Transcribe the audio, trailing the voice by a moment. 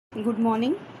Good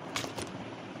morning.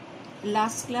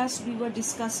 Last class we were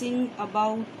discussing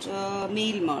about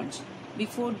mail merge.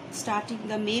 Before starting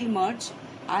the mail merge,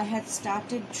 I had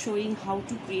started showing how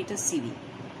to create a CV.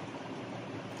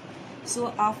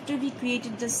 So after we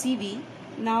created the CV,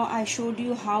 now I showed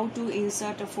you how to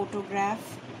insert a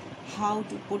photograph, how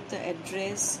to put the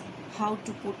address, how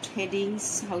to put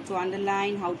headings, how to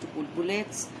underline, how to put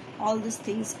bullets. All these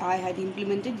things I had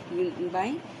implemented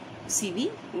by CV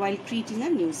while creating a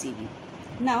new CV.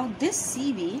 Now this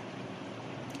CV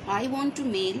I want to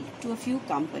mail to a few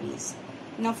companies.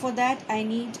 Now for that I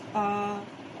need a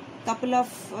couple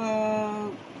of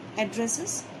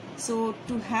addresses. So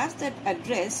to have that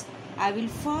address, I will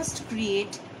first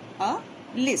create a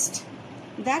list.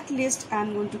 That list I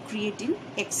am going to create in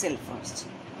Excel first.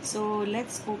 So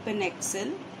let's open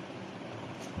Excel.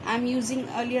 I'm using,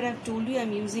 earlier I've told you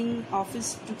I'm using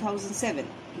Office 2007.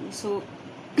 So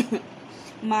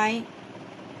my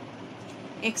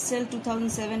Excel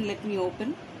 2007, let me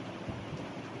open.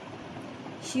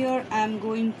 Here I am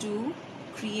going to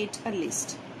create a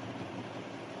list.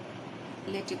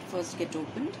 Let it first get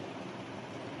opened.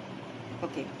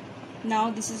 Okay,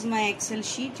 now this is my Excel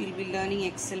sheet. You'll be learning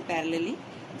Excel parallelly.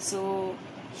 So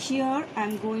here I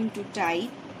am going to type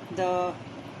the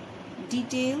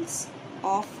details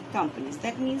of companies.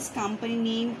 That means company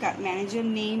name, manager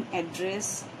name,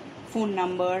 address, phone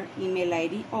number, email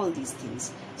ID, all these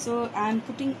things. So I am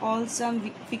putting all some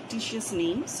fictitious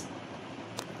names.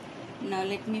 Now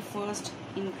let me first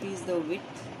increase the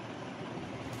width.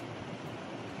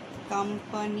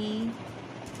 Company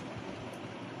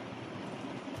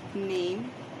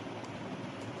name,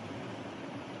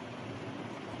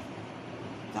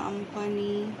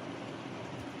 company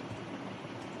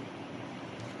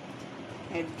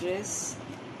address,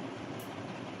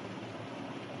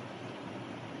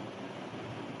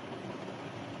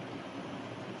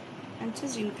 I'm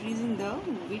just increasing the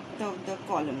width of the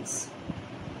columns.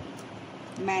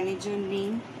 Manager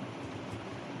name,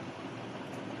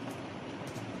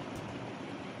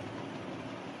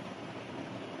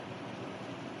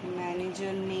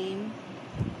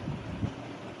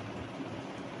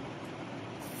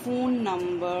 phone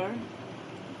number,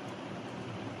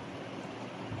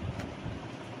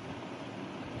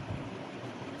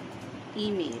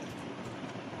 email.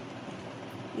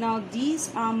 Now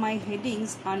these are my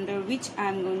headings under which I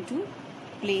am going to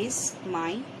place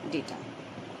my data.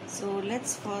 So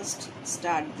let's first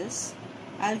start this.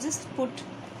 I'll just put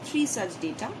 3 such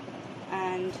data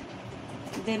and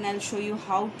then I'll show you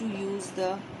how to use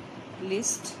the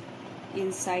list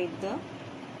inside the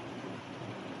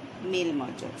mail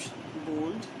merge option.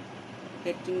 Bold.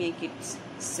 Let me make it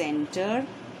centered.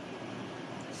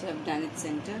 So I've done it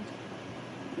centered.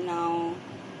 Now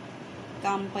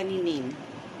company name,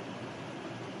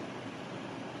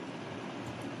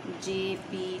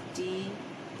 JPT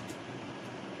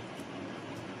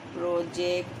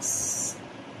Projects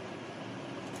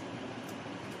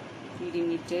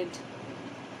Limited.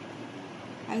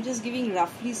 I'm just giving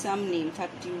roughly some name.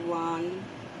 31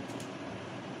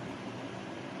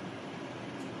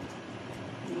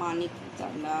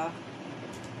 Maniktala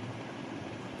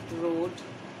Road.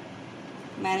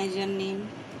 Manager name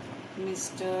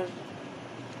Mr.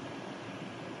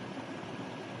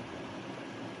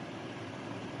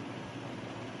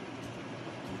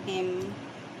 M.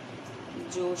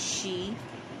 Joshi.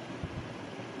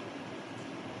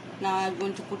 Now I'm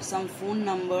going to put some phone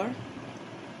number.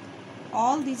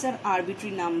 All these are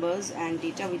arbitrary numbers and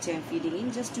data which I am feeding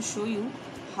in just to show you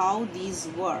how these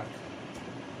work.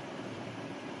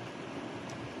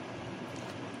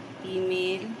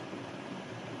 Email,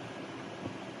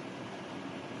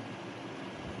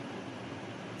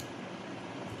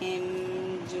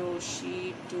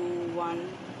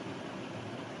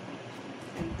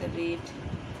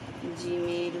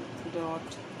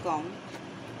 mjoshi21@gmail.com.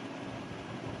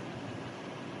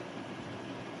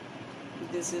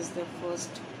 This is the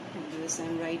first address I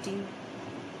am writing.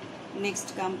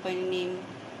 Next company name,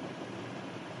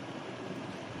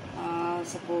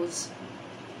 suppose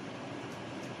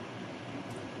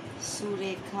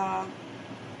Surekha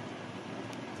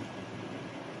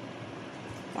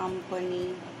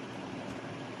Company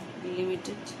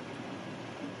Limited,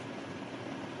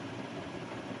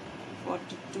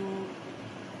 42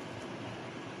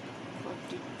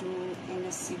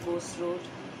 NSC Bose Road,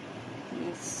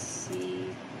 NSC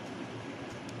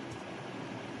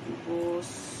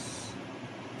Bose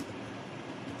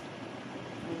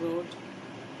Road.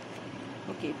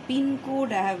 Okay, pin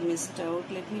code I have missed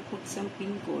out. Let me put some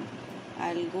pin code.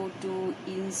 I'll go to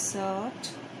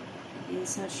insert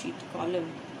sheet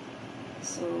column.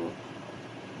 So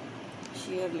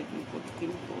Here let me put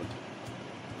pin code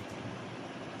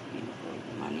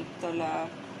Maniktala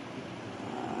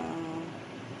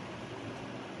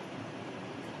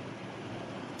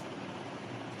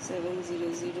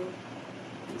 700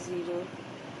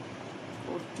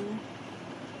 042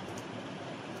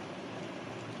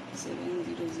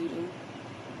 700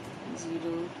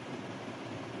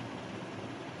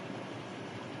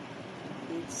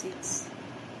 086.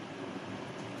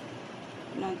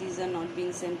 Now these are not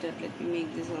being centered. Let me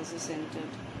make this also centered.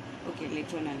 Okay,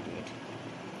 later on I'll do it.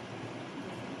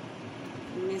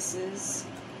 Mrs.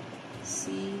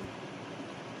 C.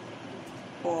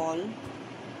 Paul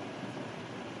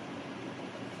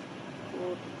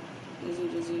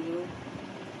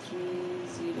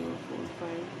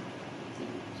 4003045.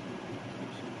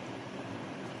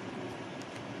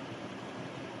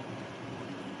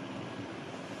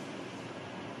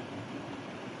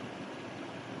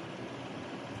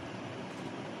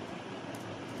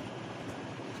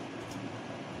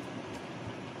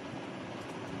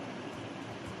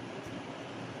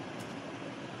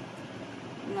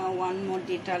 Now one more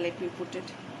data, let me put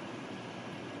it.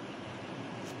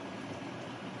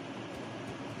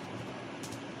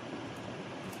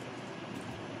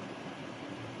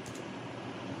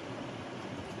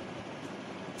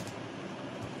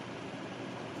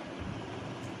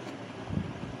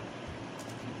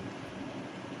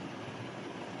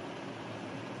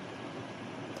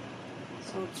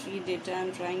 So 3 data,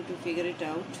 I'm trying to figure it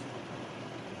out.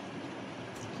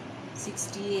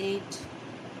 68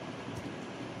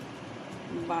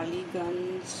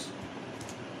 Baliganj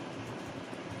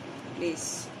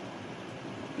place,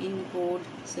 pin code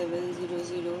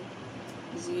 700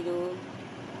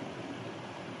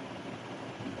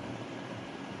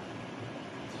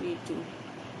 032.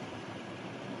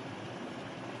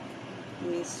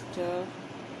 Mr.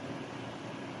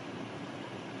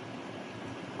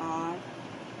 R.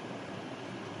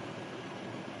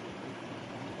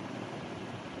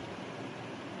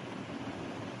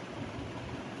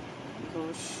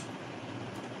 Ghosh.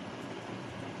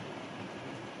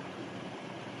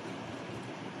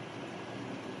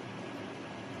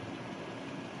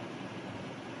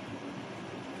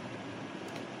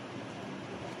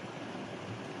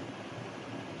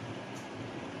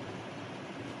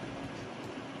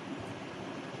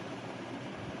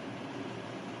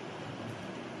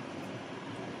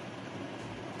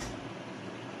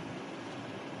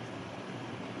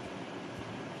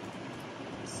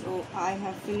 So I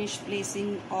have finished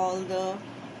placing all the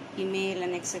email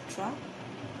and etc.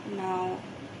 Now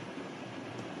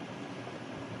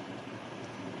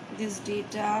this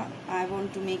data I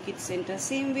want to make it center.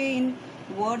 Same way in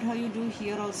Word how you do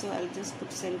here also, I'll just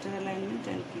put center alignment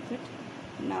and keep it.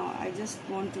 Now I just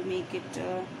want to make it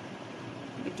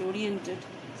bit oriented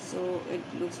so it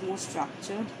looks more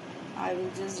structured. I will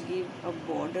just give a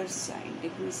border sign.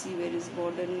 Let me see where is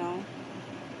border now.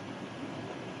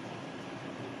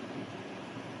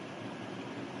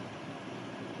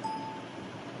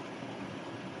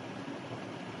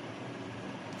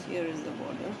 Here is the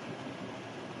border,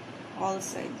 all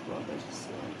sides border, so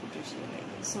I'll put it here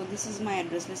like this. So this is my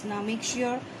address list. Now make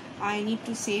sure I need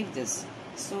to save this,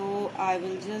 so I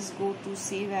will just go to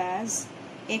save as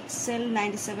Excel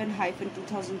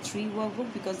 97-2003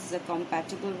 workbook because it's a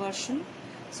compatible version,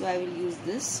 so I will use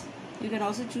this. You can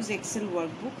also choose Excel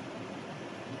workbook.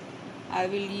 I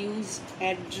will use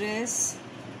address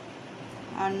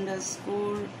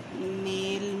underscore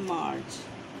mail merge.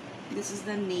 This is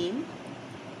the name.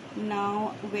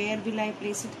 Now where will I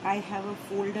place it? I have a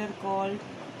folder called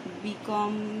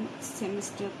BCom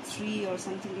semester 3 or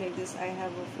something like this. I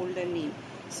have a folder name,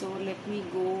 so let me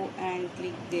go and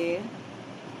click there.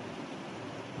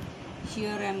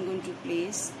 Here I am going to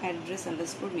place address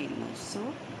underscore mail merge.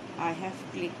 So I have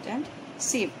clicked and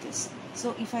saved this.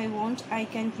 So if I want, I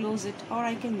can close it or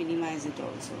I can minimize it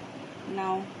also.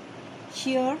 Now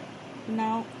here,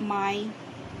 now my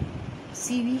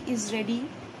CV is ready,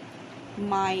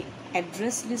 my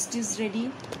address list is ready.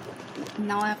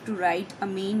 Now I have to write a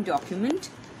main document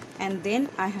and then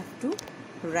I have to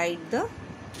write the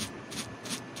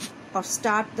or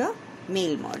start the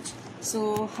mail merge.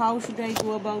 So how should I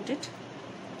go about it?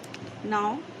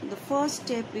 Now the first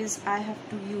step is I have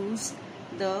to use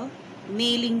the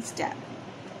mailings tab.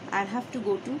 I'll have to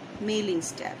go to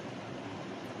mailings tab.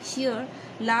 Here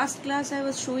last class I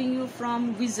was showing you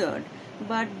from wizard,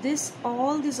 but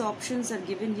all these options are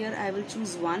given here. I will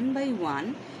choose one by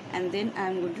one and then I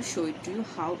am going to show it to you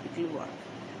how it will work.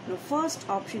 Now first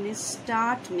option is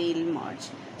start mail merge.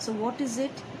 So what is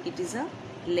it? It is a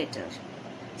letter.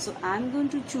 So I am going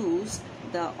to choose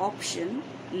the option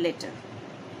letter.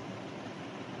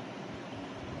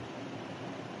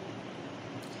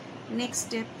 Next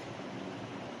step.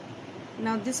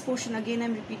 Now this portion again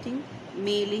I'm repeating.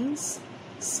 Mailings,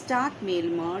 start mail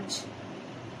merge,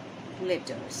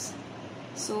 letters.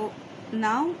 So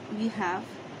now we have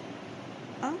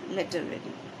a letter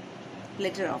ready.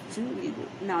 Letter option will go.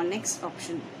 Now next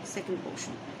option, second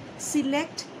portion.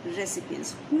 Select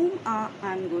recipients. Whom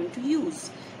I'm going to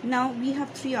use? Now we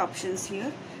have three options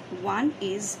here. One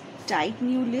is type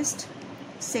new list.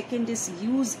 Second is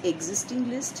use existing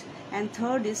list. And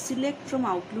third is select from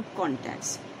Outlook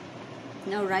contacts.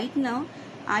 Now right now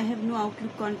I have no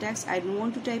Outlook contacts. I don't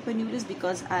want to type a new list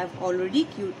because I have already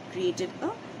created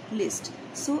a list.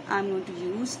 So I'm going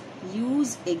to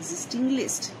use existing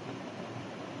list.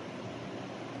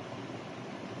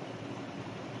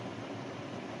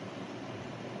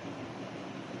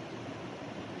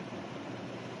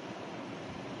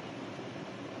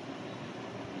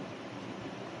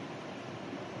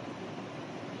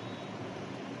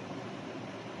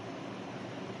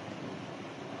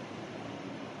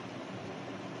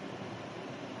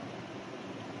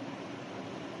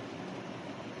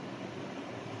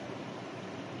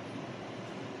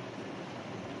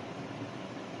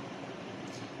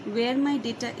 Where my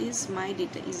data is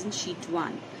in sheet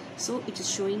 1. So it is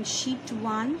showing sheet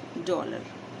 $1.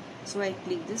 So I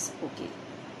click this OK.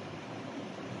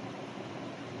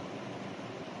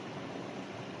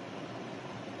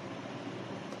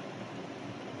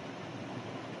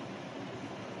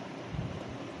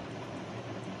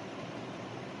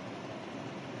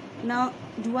 Now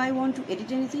do I want to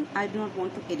edit anything? I do not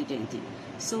want to edit anything.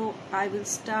 So I will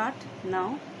start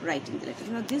now writing the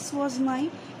letter. Now this was my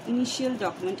initial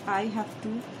document. I have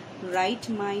to write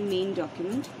my main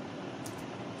document.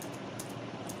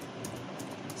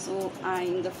 So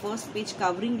in the first page,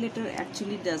 covering letter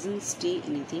actually doesn't say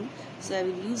anything. So I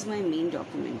will use my main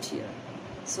document here.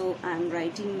 So I am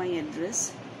writing my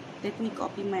address. Let me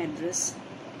copy my address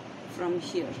from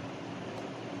here.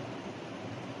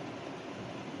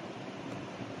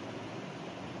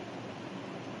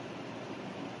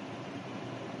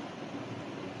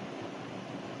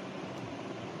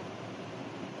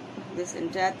 This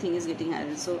entire thing is getting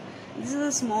added. So these are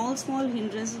the small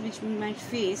hindrances which we might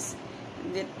face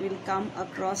that will come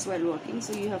across while working.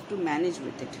 So you have to manage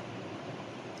with it.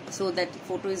 So that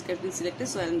photo is getting selected.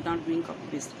 So I am not doing copy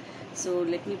paste. So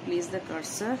let me place the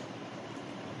cursor.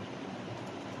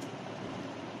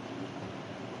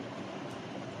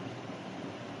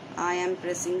 I am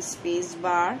pressing space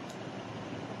bar.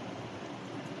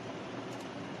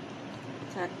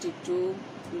 32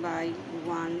 by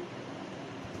 1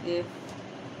 F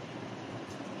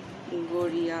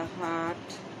Goriahat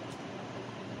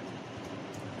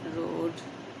Road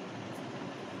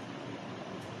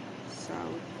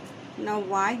South. Now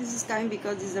why this is coming?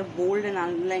 Because these are bold and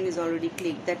underline is already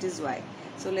clicked. That is why.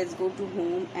 So let's go to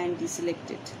home and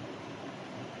deselect it.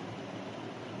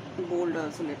 Bold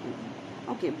also let me.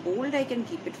 Okay, bold I can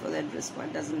keep it for the address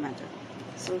part, doesn't matter.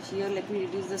 So here let me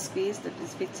reduce the space, that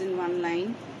is fits in one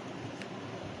line.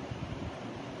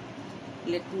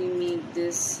 Let me make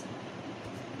this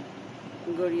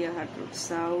Goriahat Road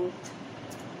South.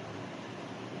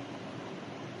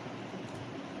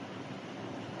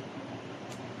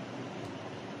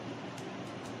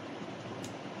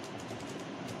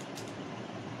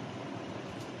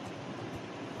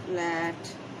 Flat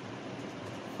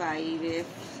 5F,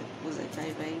 suppose if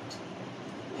I write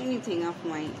anything of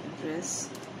my address,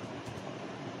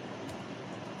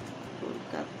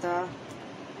 Kolkata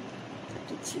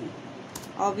 33.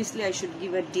 Obviously I should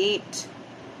give a date.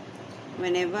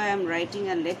 Whenever I am writing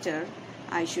a letter,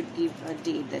 I should give a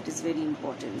date. That is very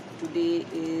important. Today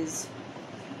is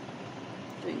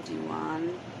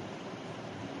 21.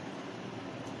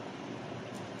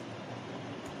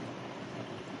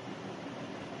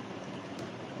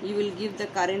 You will give the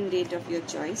current date of your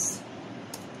choice.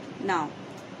 Now,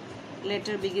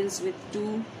 letter begins with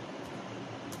to,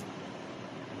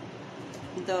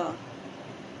 the,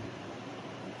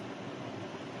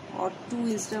 or to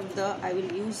instead of the, I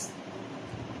will use,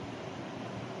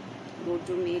 go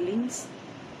to mailings,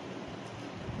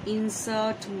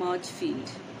 insert merge field.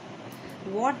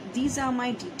 What these are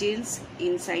my details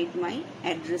inside my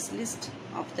address list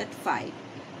of that file.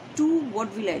 To,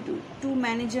 what will I do? To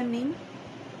manager name.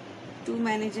 To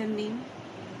manager name,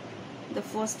 the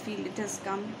first field it has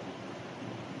come.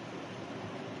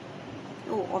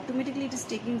 Oh, automatically it is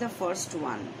taking the first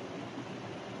one.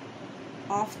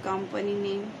 Of company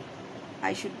name,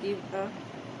 I should give a,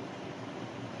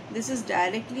 this is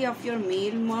directly of your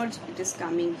mail merge, it is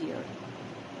coming here.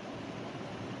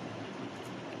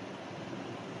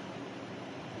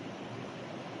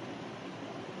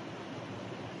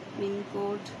 Pin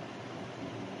code,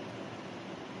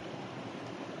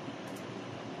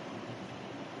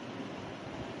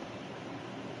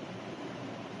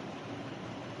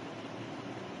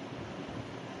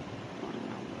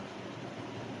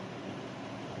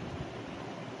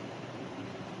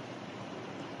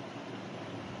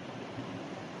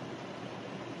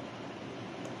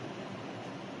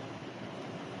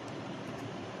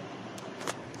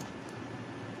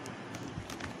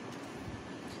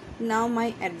 now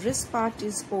my address part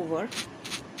is over.